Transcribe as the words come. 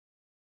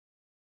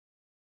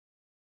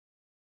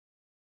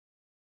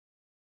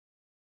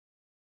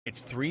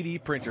It's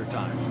 3D printer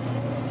time.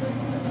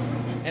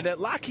 And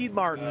at Lockheed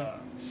Martin,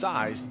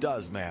 size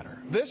does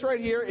matter. This right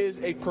here is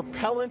a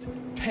propellant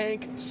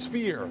tank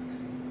sphere.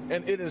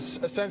 And it is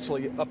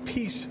essentially a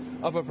piece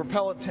of a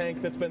propellant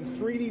tank that's been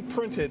 3D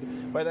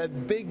printed by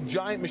that big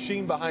giant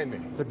machine behind me.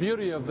 The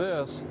beauty of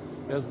this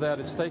is that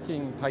it's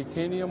taking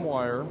titanium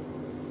wire,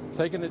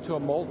 taking it to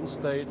a molten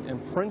state,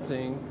 and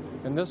printing,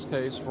 in this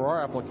case, for our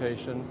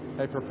application,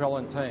 a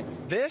propellant tank.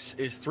 This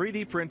is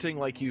 3D printing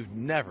like you've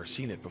never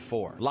seen it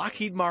before.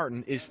 Lockheed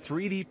Martin is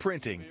 3D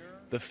printing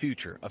the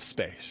future of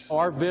space.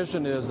 Our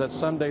vision is that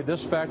someday,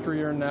 this factory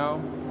here now,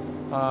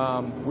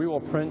 we will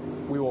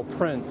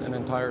print an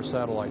entire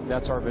satellite.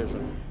 That's our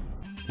vision.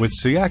 With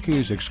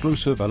Sciaky's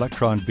exclusive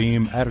electron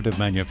beam additive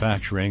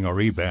manufacturing, or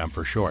EBAM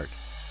for short,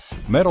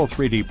 metal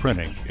 3D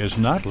printing is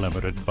not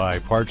limited by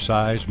part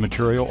size,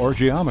 material, or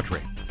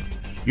geometry.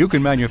 You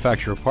can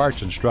manufacture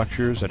parts and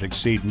structures that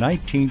exceed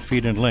 19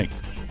 feet in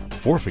length,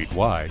 4 feet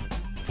wide,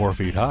 4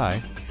 feet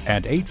high,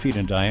 and 8 feet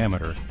in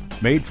diameter,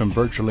 made from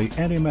virtually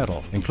any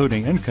metal,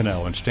 including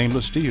Inconel and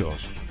stainless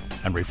steels,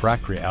 and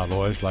refractory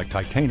alloys like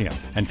titanium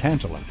and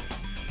tantalum.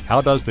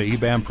 How does the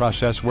EBAM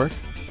process work?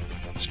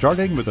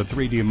 Starting with a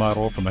 3D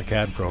model from a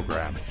CAD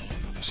program,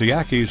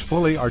 Sciaky's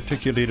fully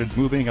articulated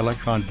moving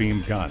electron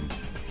beam gun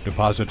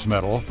deposits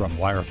metal from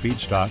wire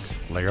feedstock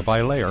layer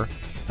by layer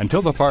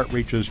until the part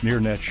reaches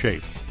near-net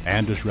shape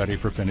and is ready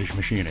for finish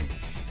machining.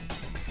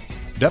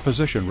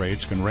 Deposition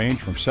rates can range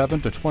from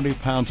 7 to 20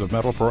 pounds of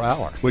metal per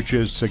hour, which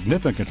is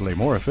significantly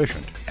more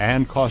efficient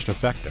and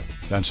cost-effective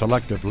than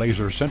selective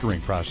laser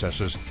sintering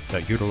processes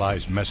that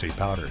utilize messy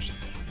powders.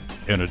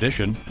 In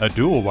addition, a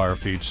dual wire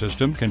feed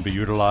system can be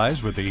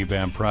utilized with the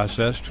EBAM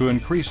process to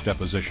increase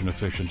deposition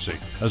efficiency,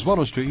 as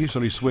well as to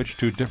easily switch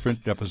to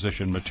different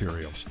deposition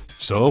materials.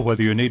 So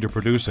whether you need to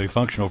produce a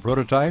functional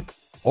prototype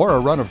or a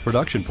run of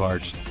production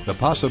parts, the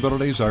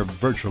possibilities are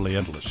virtually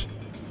endless.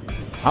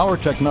 Our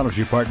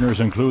technology partners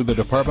include the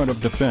Department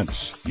of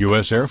Defense,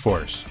 U.S. Air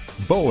Force,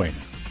 Boeing,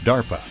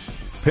 DARPA,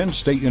 Penn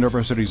State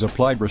University's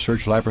Applied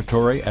Research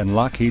Laboratory, and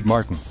Lockheed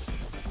Martin.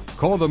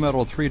 Call the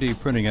metal 3D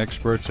printing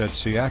experts at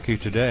Sciaky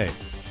today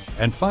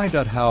and find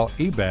out how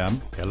EBAM,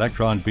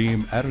 electron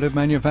beam additive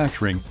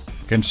manufacturing,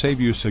 can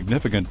save you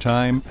significant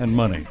time and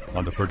money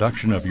on the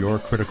production of your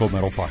critical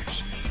metal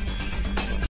parts.